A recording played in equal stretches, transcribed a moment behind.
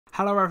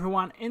Hello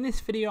everyone, in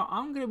this video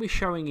I'm going to be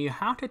showing you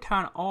how to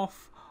turn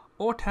off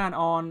or turn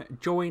on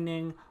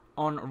joining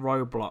on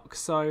Roblox.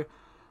 So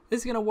this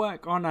is going to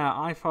work on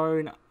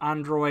iPhone,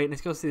 Android, and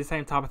it's going to do the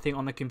same type of thing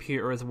on the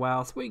computer as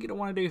well. So what you're going to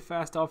want to do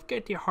first off,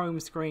 get to your home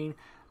screen,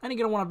 and you're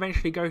going to want to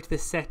eventually go to the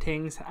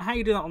settings. How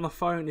you do that on the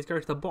phone is go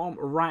to the bottom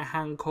right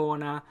hand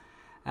corner,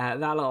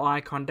 that little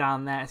icon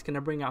down there. It's going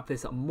to bring up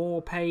this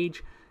more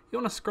page. You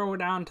want to scroll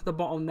down to the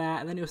bottom there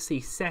and then you'll see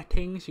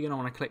settings. You're going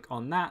to want to click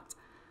on that.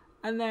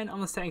 And then on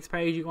the settings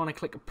page, you want to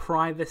click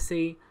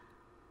privacy.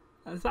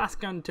 And that's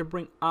going to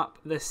bring up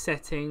the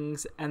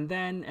settings. And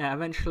then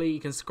eventually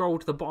you can scroll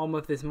to the bottom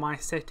of this My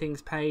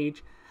Settings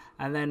page.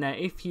 And then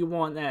if you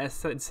want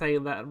say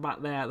that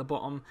back there at the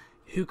bottom,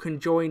 who can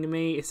join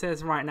me? It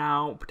says right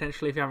now,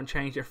 potentially if you haven't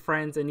changed your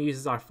friends and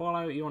users I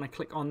follow, you want to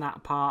click on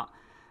that part.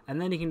 And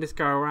then you can just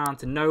go around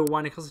to no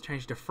one. You can also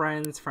change to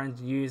friends,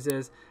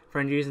 users,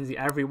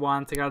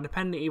 everyone. So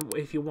depending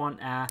if you want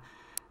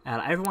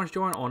everyone to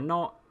join or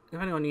not.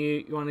 Depending on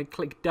you, you want to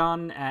click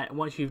done.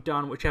 Once you've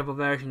done whichever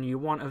version you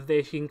want of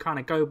this, you can kind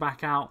of go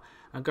back out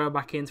and go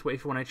back into it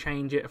if you want to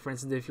change it. For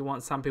instance, if you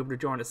want some people to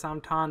join at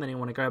some time, then you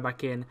want to go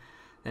back in,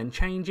 then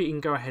change it. You can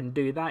go ahead and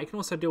do that. You can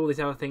also do all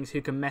these other things.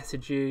 Who can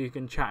message you? You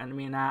can chat in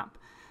me an app.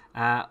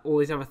 All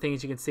these other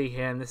things you can see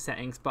here in the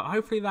settings. But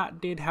hopefully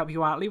that did help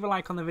you out. Leave a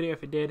like on the video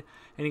if it did,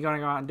 and you're going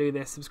to go out and do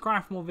this.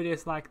 Subscribe for more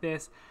videos like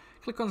this.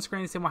 Click on the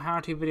screen to see more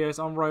how-to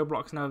videos on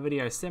Roblox and other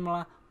videos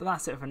similar. But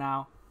that's it for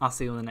now. I'll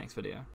see you in the next video.